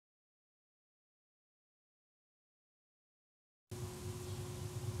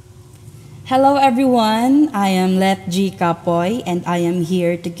Hello everyone, I am Let G. Kapoy and I am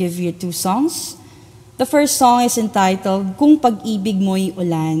here to give you two songs. The first song is entitled Kung Pag-ibig Mo'y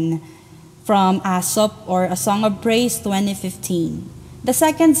Ulan from ASOP or A Song of Praise 2015. The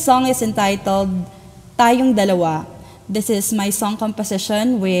second song is entitled Tayong Dalawa. This is my song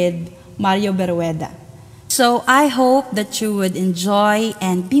composition with Mario Berueda. So I hope that you would enjoy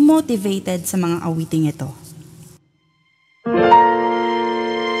and be motivated sa mga awiting ito.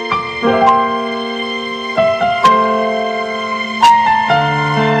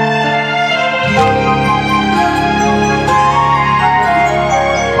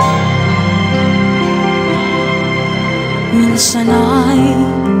 Minsan ay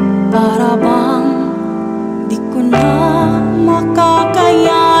para bang di ko na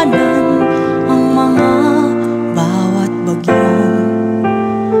makakayanan ang mga bawat bagyong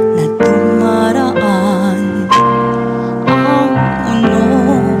na dumaraan. Ang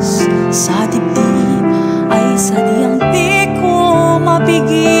unos sa dibdib ay sadyang di ko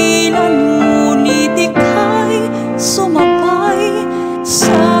mapigilan, ngunit ika'y sumabay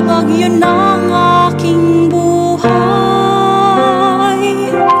sa bagyo ng aking buhay.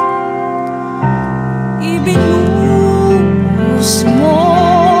 Ibinuhos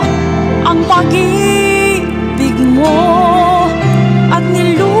mo ang pag-ibig mo at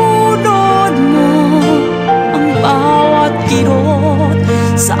nilunod mo ang bawat kirot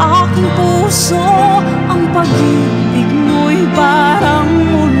sa aking puso. Ang pag-ibig mo'y parang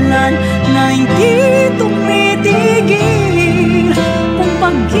ulan na hindi tumitigil. Kung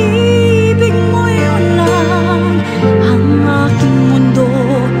pag-ibig mo'y ulan, ang aking mundo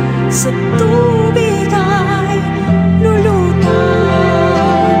sa tubig ay lulutang.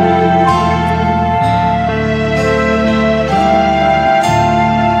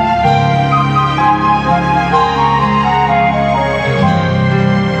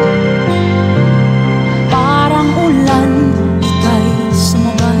 Parang ulan, ika'y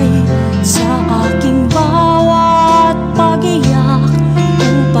sumabay sa aking bawat pag-iyak,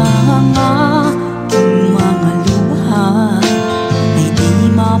 upang ang aking mga luha ay di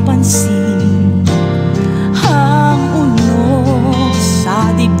mapansin. Ang unos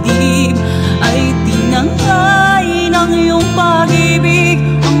sa dibdib ay tinangay ng iyong pag-ibig.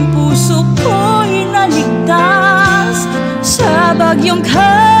 Ang puso ko'y naligtas sa bagyong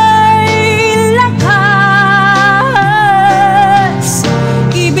kay lakas.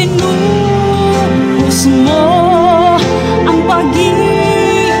 Ibinuhos mo ang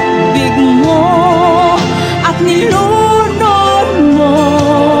pag-ibig mo at nilunod mo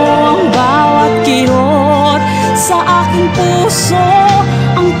ang bawat kirot sa aking puso.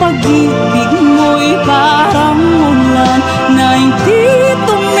 Ang pag-ibig mo'y parang ulan na hindi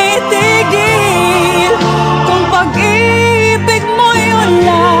tumitigil. Kung pag-ibig mo'y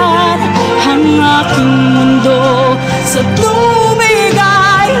ulan, ang aking mundo sa